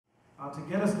To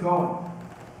get us going,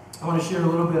 I want to share a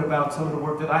little bit about some of the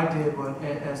work that I did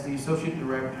as the Associate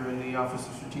Director in the Office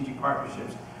of Strategic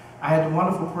Partnerships. I had the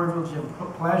wonderful privilege and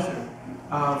pleasure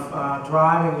of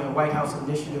driving a White House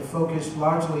initiative focused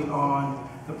largely on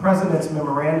the President's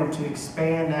memorandum to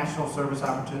expand national service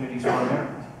opportunities for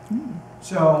Americans.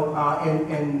 So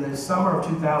in the summer of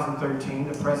 2013,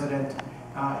 the President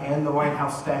and the White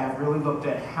House staff really looked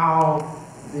at how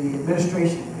the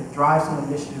administration could drive some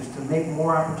initiatives to make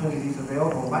more opportunities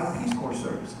available, like Peace Corps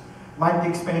service, like the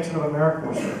expansion of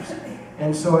AmeriCorps service.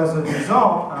 And so as a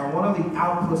result, one of the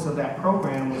outputs of that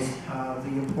program was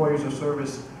the Employers of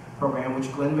Service program, which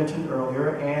Glenn mentioned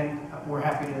earlier, and we're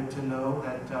happy to know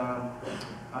that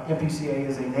MPCA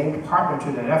is a named partner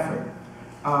to that effort.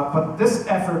 But this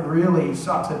effort really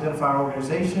sought to identify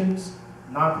organizations,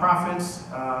 nonprofits,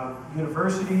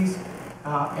 universities,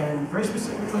 and very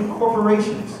specifically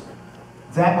corporations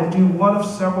that would do one of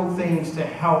several things to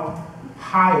help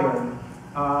hire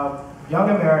young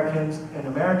Americans and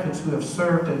Americans who have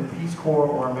served in Peace Corps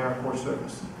or AmeriCorps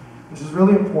service, which is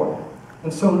really important.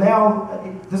 And so now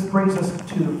this brings us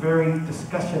to the very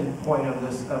discussion point of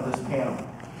this panel,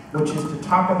 which is to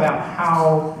talk about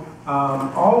how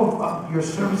all of your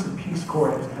service in Peace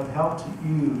Corps have helped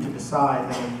you to decide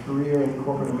that a career in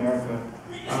corporate America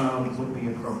would be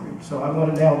appropriate. So I'm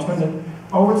going to now turn it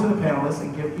over to the panelists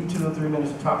and give each of them 3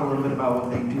 minutes to talk a little bit about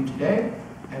what they do today,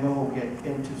 and then we'll get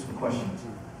into some questions.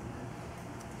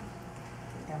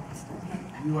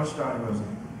 You are starting, Rosie.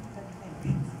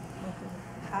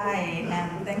 Hi,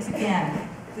 and thanks again.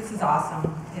 This is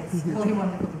awesome. It's really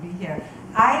wonderful to be here.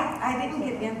 I didn't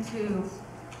get into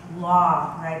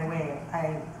law right away.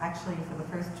 I actually, for the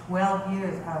first 12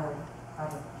 years out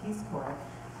of Peace Corps,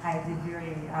 I did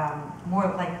very,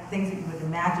 more like things that you would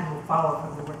imagine would follow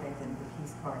from the work I did in the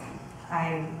Peace Corps.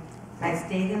 I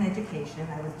stayed in education.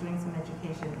 I was doing some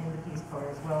education in the Peace Corps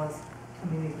as well as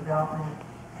community development.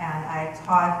 And I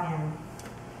taught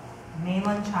in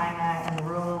mainland China and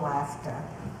rural Alaska.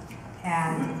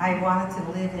 And I wanted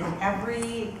to live in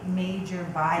every major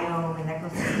biome and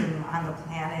ecosystem on the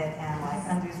planet and like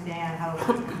understand how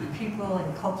people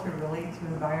and culture relate to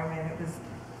environment. It was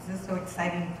just so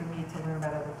exciting for me to learn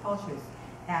about other cultures.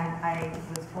 And I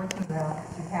was fortunate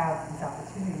enough to have these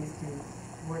opportunities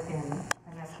to work in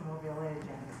an Eskimo village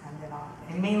and then off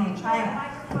in mainland China.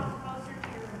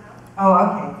 Oh,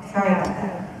 okay. Sorry about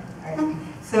that. All right.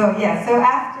 So yeah, so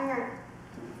after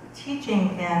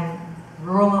teaching in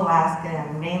rural Alaska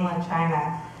and mainland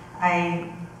China,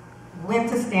 I went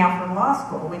to Stanford Law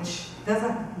School, which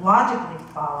doesn't logically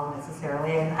follow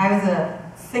necessarily. And I was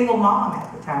a single mom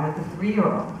at the time with a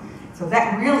 3-year-old. So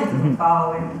that really doesn't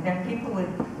follow. And people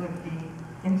would be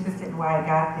interested in why I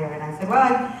got there. And I said, well,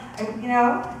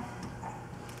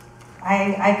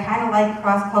 I kind of like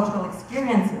cross-cultural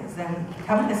experiences. And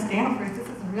coming to Stanford, this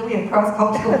is really a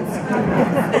cross-cultural experience.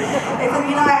 I said,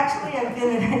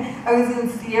 I was in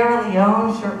Sierra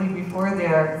Leone shortly before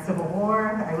their Civil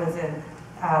War. I was in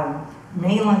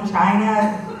mainland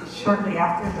China shortly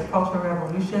after the Cultural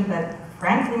Revolution. But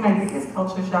frankly, my biggest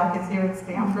culture shock is here at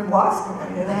Stanford Law School.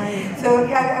 So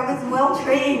yeah, I was well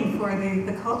trained for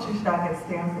the culture shock at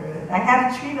Stanford. I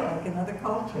had to treat it like another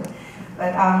culture.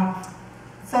 But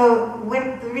so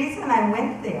the reason I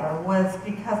went there was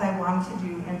because I wanted to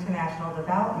do international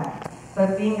development.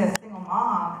 But being a single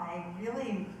mom, I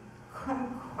really couldn't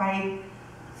quite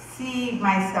see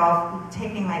myself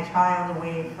taking my child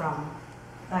away from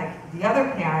like the other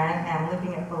parent and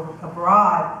living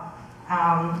abroad.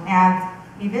 And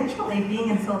eventually, being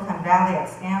in Silicon Valley at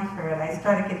Stanford, I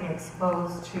started getting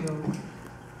exposed to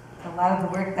a lot of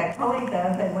the work that Chloe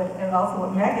does and also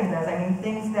what Megan does. I mean,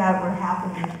 things that were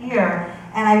happening here.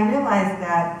 And I realized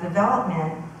that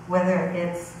development, whether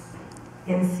it's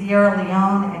in Sierra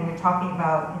Leone and you're talking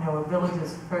about, a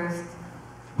village's first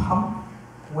pump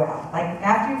well, like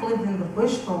after you've lived in the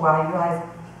bush for a while, you realize,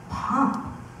 pump,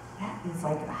 that is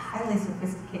like a highly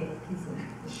sophisticated piece of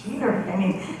machinery. I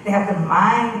mean, they have the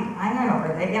mind, I don't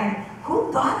know,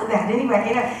 who thought of that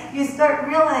anyway? You start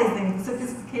realizing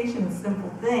sophistication of simple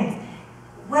things.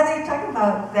 Whether you're talking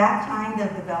about that kind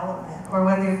of development or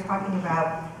whether you're talking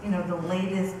about, the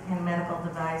latest in medical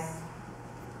device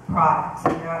products,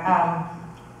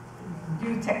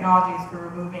 new technologies for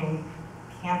removing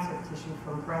cancer tissue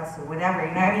from breasts or whatever,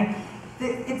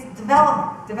 it's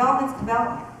development. Development's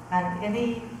development. And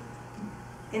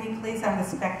any place on the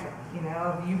spectrum,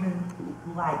 of human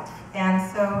life.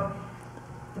 And so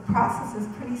the process is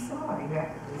pretty similar. You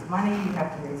have to raise money, you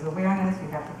have to raise awareness, you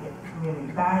have to get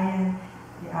community buy-in.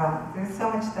 There's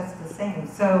so much that's the same.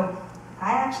 So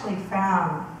I actually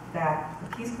found that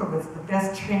the Peace Corps was the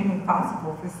best training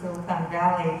possible for Silicon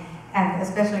Valley. and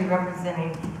especially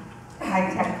representing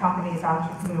high-tech companies,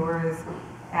 entrepreneurs,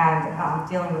 and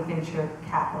dealing with venture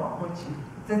capital, which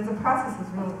the process is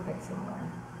really quite similar.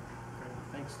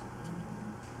 Thanks.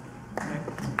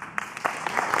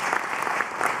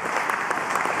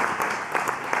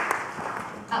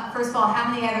 First of all,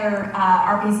 how many other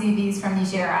RPCVs from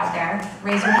Niger out there?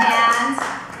 Raise your hands.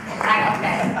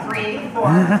 Okay, 3, 4.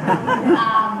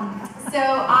 So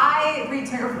I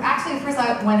returned, actually first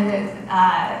I wanted to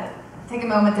take a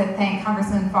moment to thank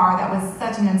Congressman Farr. That was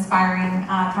such an inspiring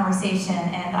conversation,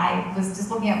 and I was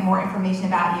just looking at more information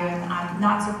about you, and I'm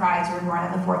not surprised you were born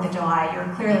on the 4th of July.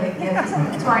 You're clearly a gift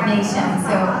to our nation.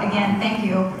 So again, thank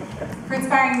you for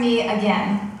inspiring me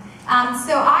again.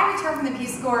 So I returned from the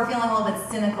Peace Corps feeling a little bit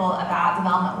cynical about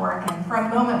development work, and for a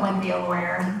moment wanted to be a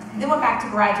lawyer. Then went back to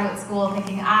graduate school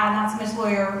thinking, not so much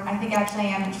lawyer, I think actually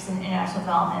I am interested in international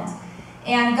development.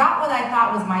 And got what I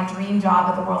thought was my dream job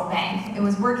at the World Bank. It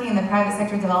was working in the private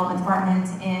sector development department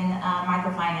in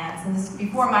microfinance, and this was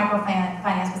before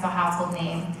microfinance was a household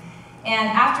name. And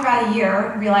after about a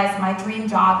year, realized my dream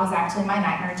job was actually my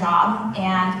nightmare job,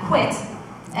 and quit.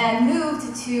 And moved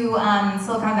to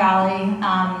Silicon Valley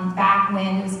back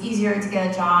when it was easier to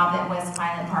get a job than was to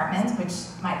find an apartment, which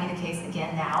might be the case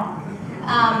again now.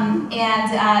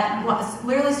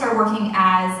 Literally started working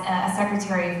as a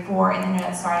secretary for an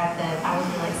internet startup that I was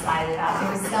really excited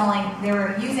about. They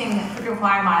were using frequent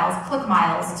flyer miles, click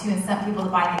miles, to incent people to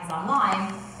buy things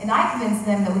online, and I convinced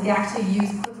them that we could actually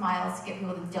use click miles to get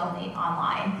people to donate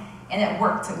online. And it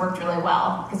worked really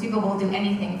well, because people will do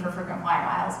anything for frequent flyer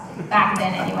miles, back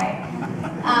then anyway.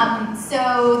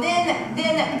 So then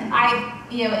I,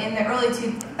 in the early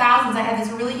 2000s, I had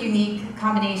this really unique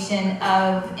combination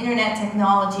of internet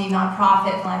technology,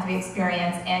 nonprofit, philanthropy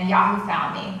experience, and Yahoo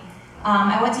found me.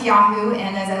 I went to Yahoo,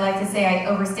 and as I like to say, I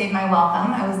overstayed my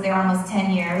welcome. I was there almost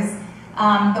 10 years.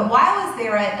 But while I was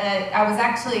there, I was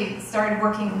actually started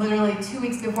working literally 2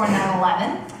 weeks before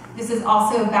 9/11. This is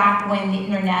also back when the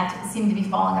internet seemed to be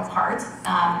falling apart.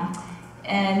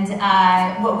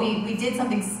 We did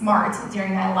something smart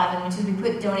during 9/11, which is we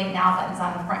put donate now buttons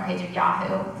on the front page of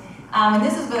Yahoo. And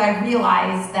this is what I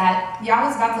realized, that Yahoo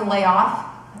was about to lay off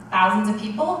thousands of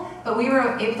people, but we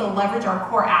were able to leverage our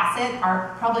core asset,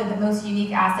 probably the most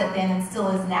unique asset then and still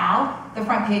is now, the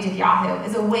front page of Yahoo,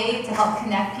 as a way to help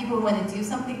connect people who want to do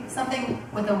something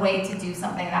with a way to do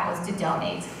something, that was to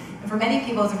donate. And for many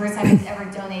people, it's the first time he's ever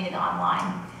donated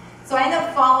online. So I ended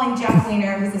up following Jeff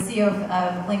Weiner, who's the CEO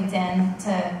of LinkedIn,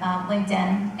 to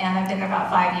LinkedIn, and I've been there about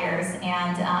 5 years.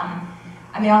 And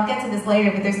I'll get to this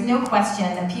later, but there's no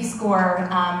question that Peace Corps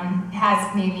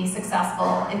has made me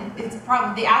successful. It's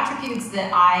probably the attributes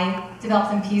that I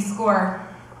developed in Peace Corps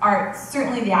are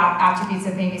certainly the attributes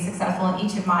that made me successful in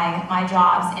each of my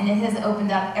jobs, and it has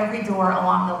opened up every door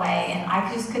along the way, and I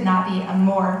just could not be a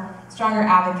stronger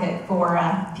advocate for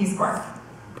Peace Corps.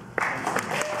 I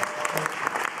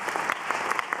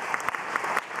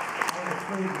was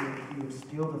afraid you would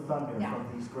steal the thunder from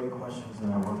these great questions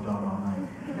that I worked on all night.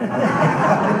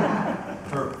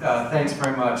 Thanks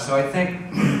very much. So I think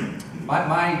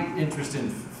my interest in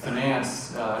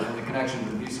finance and the connection to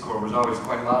the Peace Corps was always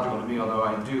quite logical to me, although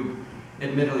I do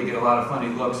admittedly get a lot of funny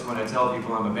looks when I tell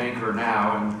people I'm a banker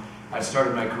now, and I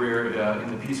started my career in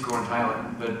the Peace Corps in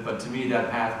Thailand, but to me that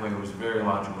pathway was very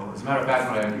logical. As a matter of fact,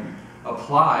 when I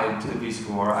applied to the Peace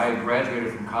Corps, I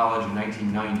graduated from college in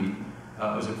 1990.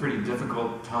 It was a pretty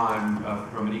difficult time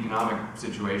from an economic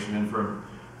situation, and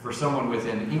for someone with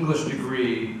an English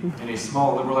degree in a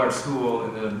small liberal arts school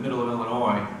in the middle of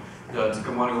Illinois to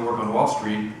come want to go work on Wall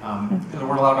Street, there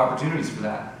weren't a lot of opportunities for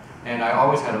that. And I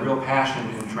always had a real passion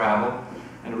in travel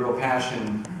and a real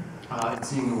passion in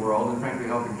seeing the world, and frankly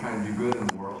helping trying to do good in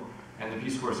the world. And the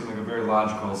Peace Corps seemed like a very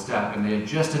logical step. And they had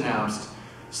just announced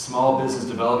small business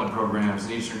development programs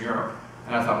in Eastern Europe.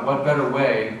 And I thought, what better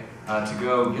way to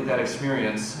go get that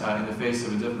experience in the face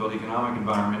of a difficult economic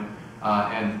environment.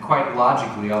 And quite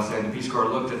logically, I'll say, the Peace Corps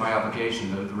looked at my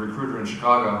application, the recruiter in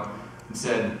Chicago, and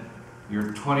said,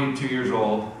 you're 22 years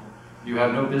old, you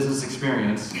have no business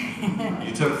experience,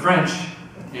 you took French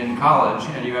in college,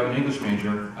 and you have an English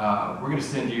major, we're going to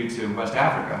send you to West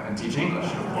Africa and teach English,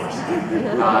 of course.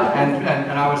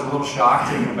 And I was a little shocked,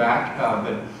 taken aback,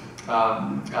 but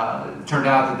it turned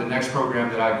out that the next program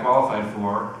that I qualified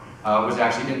for was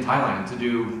actually in Thailand, to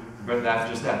do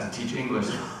just that, to teach English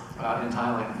in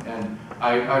Thailand. And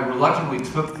I reluctantly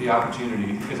took the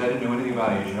opportunity because I didn't know anything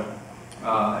about Asia.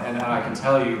 And I can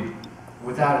tell you,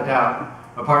 without a doubt,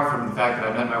 apart from the fact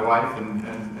that I met my wife, and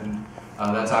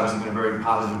that's obviously been a very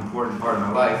positive, important part of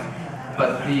my life,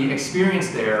 but the experience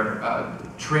there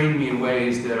trained me in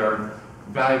ways that are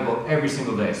valuable every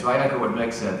single day. So I echo what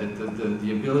Meg said, that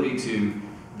the ability to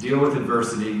deal with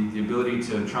adversity, the ability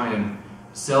to try and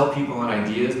sell people on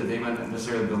ideas that they might not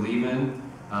necessarily believe in,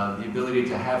 the ability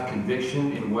to have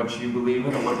conviction in what you believe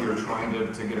in or what you're trying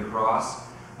to get across,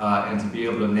 and to be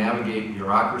able to navigate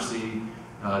bureaucracy,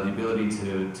 the ability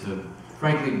to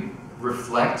frankly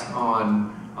reflect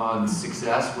on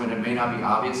success when it may not be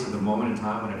obvious at the moment in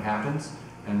time when it happens,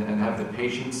 and have the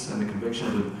patience and the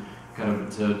conviction to kind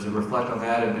of to reflect on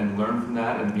that and learn from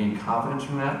that and gain confidence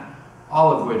from that,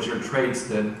 all of which are traits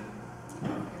that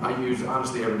I use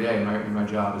honestly every day in my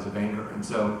job as a banker. And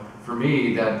so for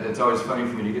me, that it's always funny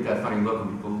for me to get that funny look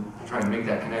when people try to make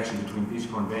that connection between Peace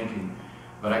Corps and banking.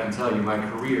 But I can tell you my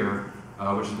career,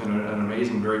 which has been an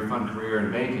amazing, very fun career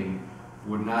in banking,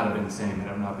 would not have been the same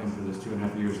had I not been through this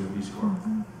 2.5 years of the Peace Corps.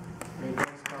 Great,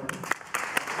 thanks, Carly.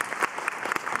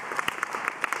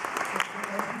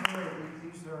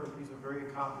 These are very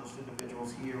accomplished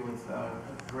individuals here with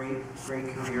great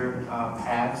career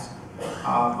paths,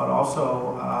 but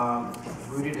also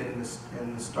rooted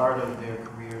in the start of their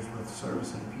careers with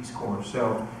service in the Peace Corps.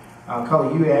 So,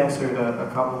 Cully, you answered a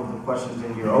couple of the questions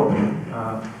in your opening,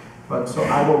 but so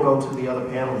I will go to the other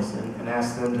panelists and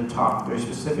ask them to talk very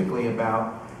specifically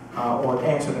about or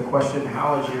answer the question,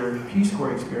 how has your Peace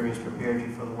Corps experience prepared you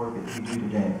for the work that you do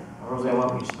today? Roseanne, why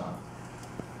don't you start?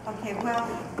 Okay, well,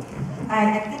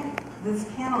 I think this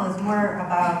panel is more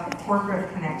about corporate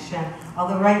connection,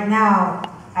 although right now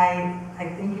I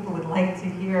think people would like to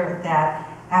hear that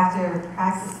after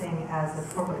practicing as a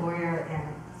corporate lawyer in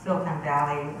Silicon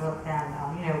Valley and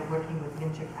working with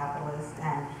venture capitalists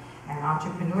and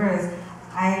entrepreneurs,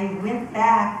 I went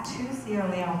back to Sierra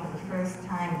Leone for the first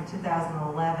time in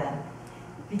 2011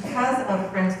 because of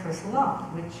Friends First Loan,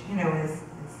 which is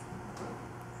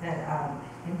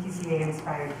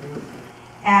NPCA-inspired group,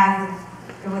 and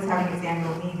it was having its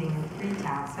annual meeting in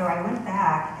Freetown. So I went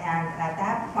back, and at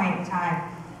that point in time,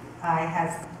 I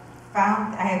had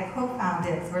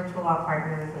co-founded Virtual Law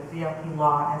Partners, or VLP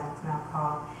Law, as it's now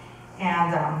called,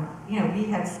 and we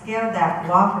had scaled that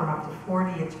law firm up to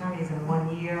 40 attorneys in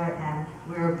 1 year, and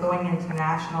we were going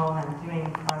international and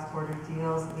doing cross-border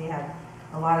deals. We had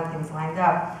a lot of things lined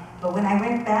up. But when I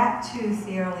went back to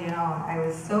Sierra Leone, I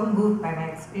was so moved by my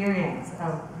experience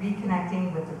of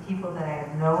reconnecting with the people that I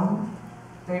had known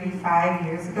 35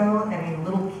 years ago. I mean,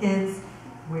 little kids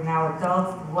were now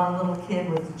adults. One little kid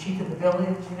was the chief of the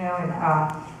village,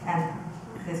 and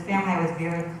this family I was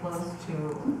very close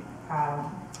to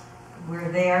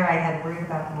were there. I had worried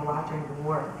about them a lot during the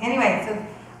war. Anyway, so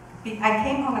I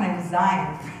came home and I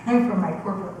resigned from my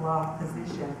corporate law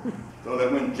position. So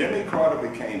that when Jimmy Carter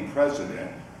became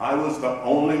president, I was the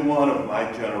only one of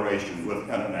my generation with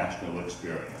international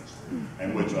experience,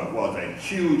 and which was a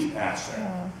huge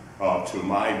asset to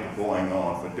my going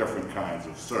on for different kinds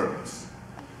of service.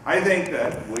 I think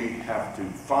that we have to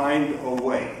find a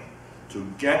way to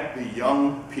get the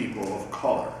young people of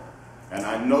color, and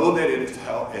I know that it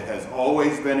has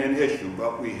always been an issue,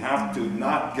 but we have to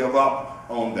not give up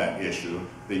on that issue.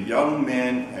 The young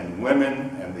men and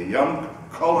women and the young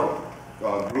color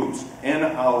groups in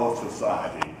our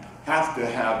society have to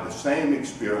have the same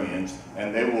experience,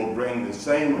 and they will bring the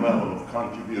same level of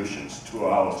contributions to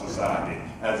our society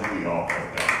as we all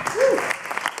have done.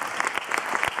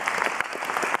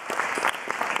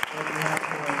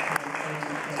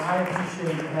 And I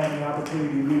appreciate having the opportunity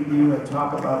to meet you and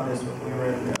talk about this when we were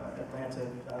in Atlanta,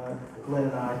 Glenn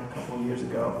and I, a couple of years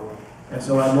ago. And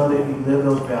so I know that you live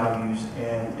those values,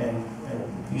 and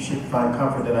you should find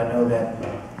comfort that I know that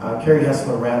Carrie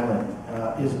Hessler-Radlin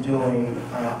is doing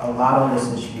a lot on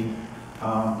this issue,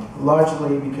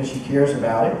 largely because she cares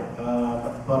about it,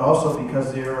 but also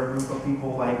because there are a group of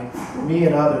people like me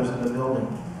and others in the building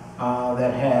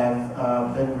that have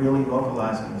been really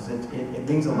localizing this. It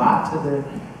means a lot to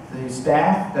the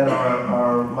staff that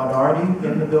are minority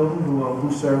in the building who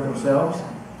serve themselves.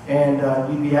 And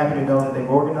you'd be happy to know that they've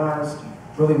organized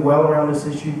really well around this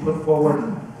issue, put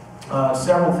forward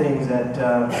several things that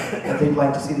they'd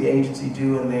like to see the agency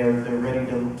do, and they're ready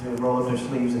to roll up their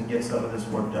sleeves and get some of this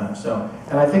work done. So,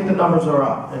 and I think the numbers are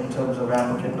up in terms of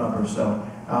applicant numbers, so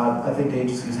I think the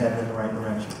agency's headed in the right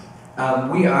direction.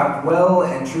 We are well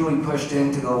and truly pushed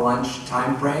into the lunch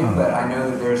time frame, but I know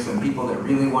that there's some people that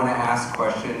really want to ask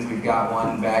questions. We've got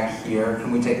one back here.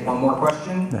 Can we take one more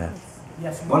question?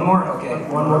 Yes. One more? Okay,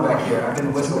 one more back here. I've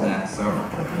been whistling that, so. You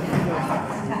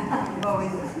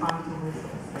always respond to whistles.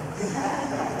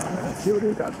 See what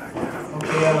we got back there.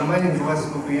 Okay, my name is Wes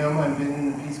Lupiyama. I've been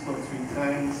in the Peace Corps 3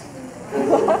 times.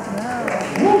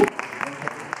 Thank you.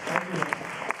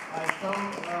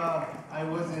 I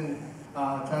wasn't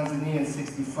Tanzania in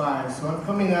 '65. So I'm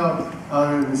coming out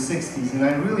of the '60s, and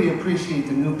I really appreciate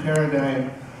the new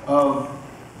paradigm of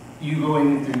you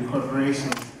going into the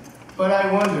corporations. But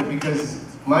I wonder, because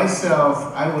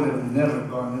myself, I would have never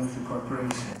gone into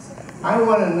corporations. I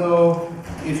want to know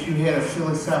if you had a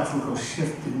philosophical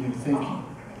shift in your thinking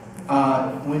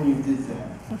when you did that.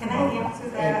 Can I answer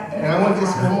that? And I want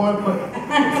just one more quick.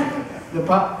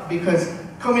 Because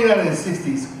coming out of the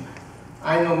 '60s,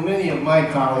 I know many of my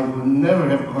colleagues would never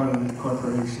have gone into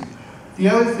corporations. The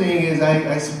other thing is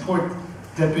I support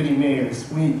deputy mayors.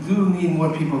 We do need more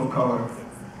people of color.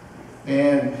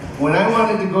 And when I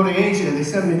wanted to go to Asia, they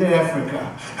sent me to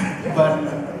Africa.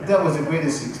 But that was the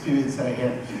greatest experience I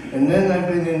had. And then I've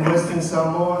been in Western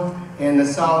Samoa and the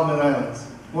Solomon Islands.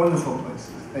 Wonderful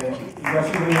places. Thank you. Yes,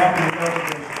 you'll be happy to know that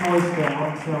there's choice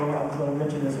now. So I was going to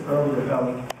mention this earlier,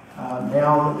 Kelly.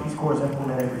 Now the Peace Corps has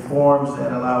implemented reforms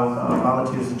that allow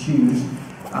volunteers to choose,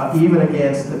 even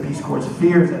against the Peace Corps'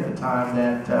 fears at the time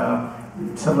that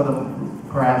some of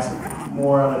the perhaps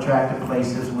more unattractive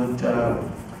places would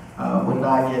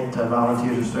not get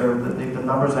volunteers to serve. The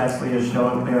numbers actually are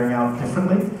showing, bearing out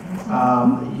differently.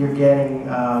 You're getting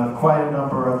quite a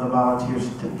number of the volunteers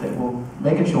that will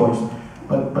make a choice,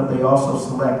 but they also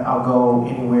select, I'll go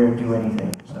anywhere, do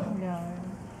anything. So.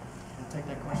 Take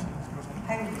that question.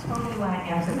 I totally want to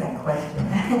answer that question.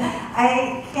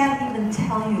 I can't even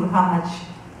tell you how much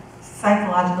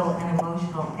psychological and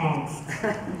emotional angst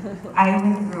I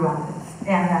went through on this.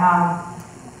 And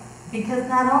because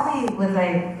not only was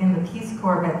I in the Peace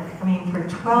Corps, but I mean, for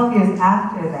 12 years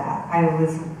after that, I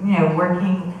was,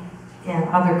 working in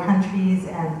other countries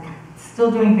and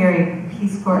still doing very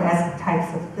Peace Corps-esque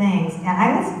types of things. And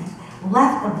I was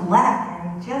left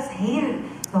and just hated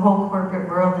the whole corporate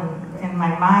world, and in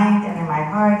my mind and in my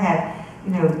heart had,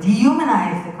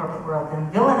 dehumanized the corporate world and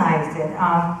villainized it.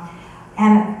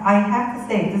 And I have to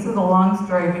say, this is a long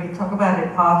story. We can talk about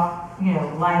it off,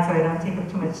 line, so I don't take up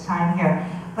too much time here.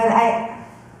 But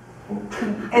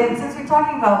and since we're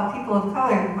talking about people of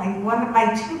color, one of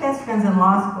my two best friends in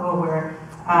law school were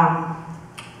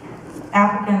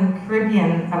African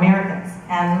Caribbean Americans,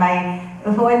 and my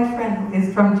one friend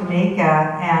is from Jamaica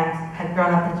and had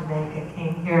grown up in Jamaica,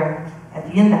 came here at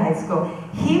the end of high school.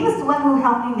 He was the one who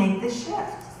helped me make the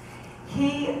shift.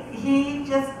 He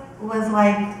just was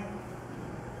like,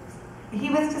 he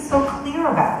was just so clear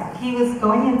about it. He was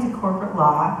going into corporate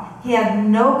law. He had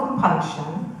no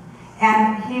compunction.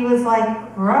 And he was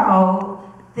like, bro,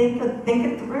 think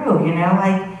it through,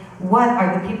 what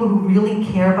are the people who really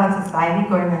care about society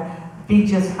going to be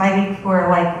just fighting for,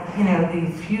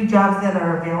 the few jobs that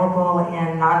are available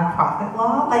in nonprofit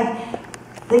law?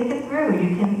 Think it through.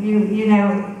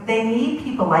 They need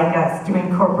people like us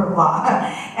doing corporate law.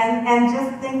 And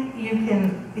just think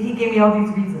he gave me all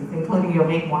these reasons, including you'll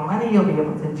make more money, you'll be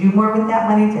able to do more with that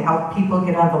money to help people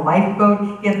get on the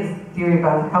lifeboat. He had this theory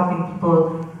about helping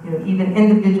people, even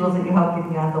individuals that you help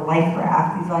getting on the life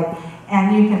raft. He's like,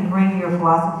 and you can bring your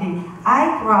philosophy.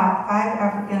 I brought 5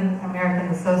 African American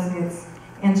associates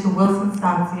into Wilson,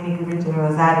 Sansini, Goodrich, and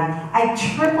Rosati. I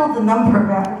tripled the number of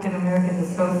African American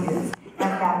associates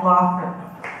at that law firm.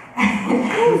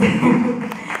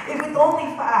 It was only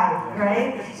 5,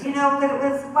 right? But it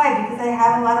was why? Because I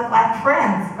had a lot of black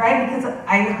friends, right? Because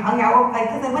I hung out,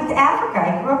 because I went to Africa.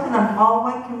 I grew up in an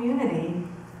all-white community,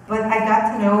 but I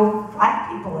got to know black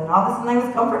people, and all of a sudden I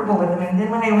was comfortable with them. And then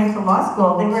when I went to law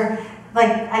school, they were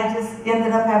I just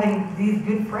ended up having these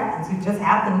good friends who just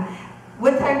happened.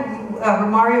 One time,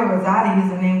 Romario Rosati,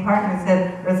 who's a named partner,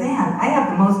 said, Roseanne, I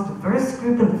have the most diverse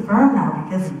group in the firm now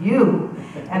because of you.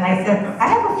 And I said, I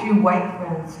have a few white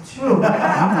friends too.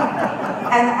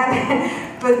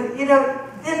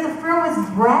 Then the firm was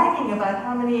bragging about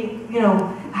how many,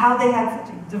 how they had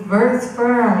such a diverse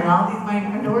firm and all these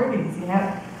minorities,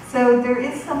 So there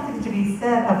is something to be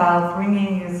said about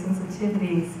bringing your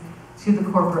sensitivities to the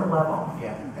corporate level.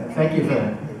 Yeah, thank you for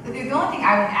that. The only thing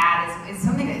I would add is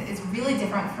something that is really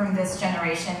different from this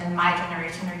generation and my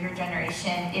generation or your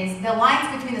generation is the lines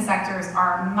between the sectors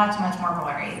are much, much more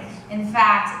blurry. In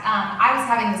fact, I was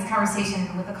having this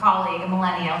conversation with a colleague, a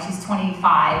millennial, she's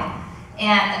 25,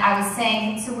 and I was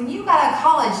saying, so when you got out of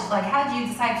college, how did you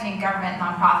decide between government,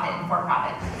 nonprofit, and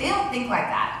for-profit? They don't think like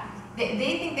that. They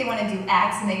think they want to do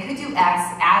X, and they could do X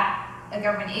at a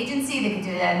government agency, they could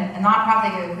do it at a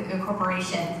nonprofit, they could do a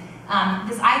corporation.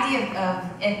 This idea of,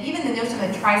 and even the notion of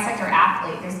a tri-sector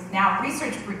athlete, there's now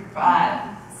research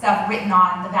stuff written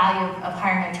on the value of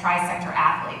hiring a tri-sector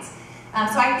athlete.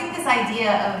 So I think this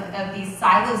idea of these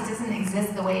silos doesn't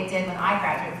exist the way it did when I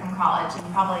graduated from college,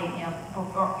 and probably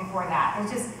before that.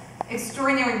 There's just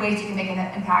extraordinary ways you can make an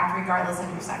impact regardless of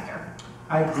your sector.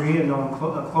 I agree, and on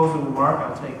a closing remark,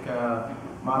 I'll take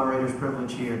moderator's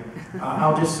privilege here.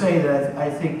 I'll just say that I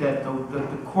think that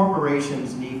the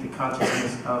corporations need the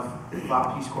consciousness of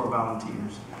Peace Corps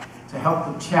volunteers to help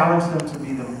them, challenge them to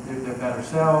be their better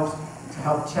selves, to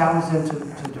help challenge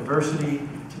them to diversity,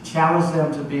 to challenge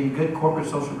them to be good corporate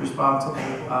social responsible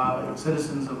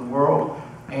citizens of the world.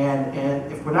 And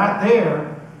if we're not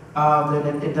there,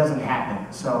 then it doesn't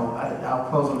happen. So I'll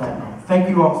close on that note. Thank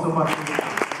you all so much.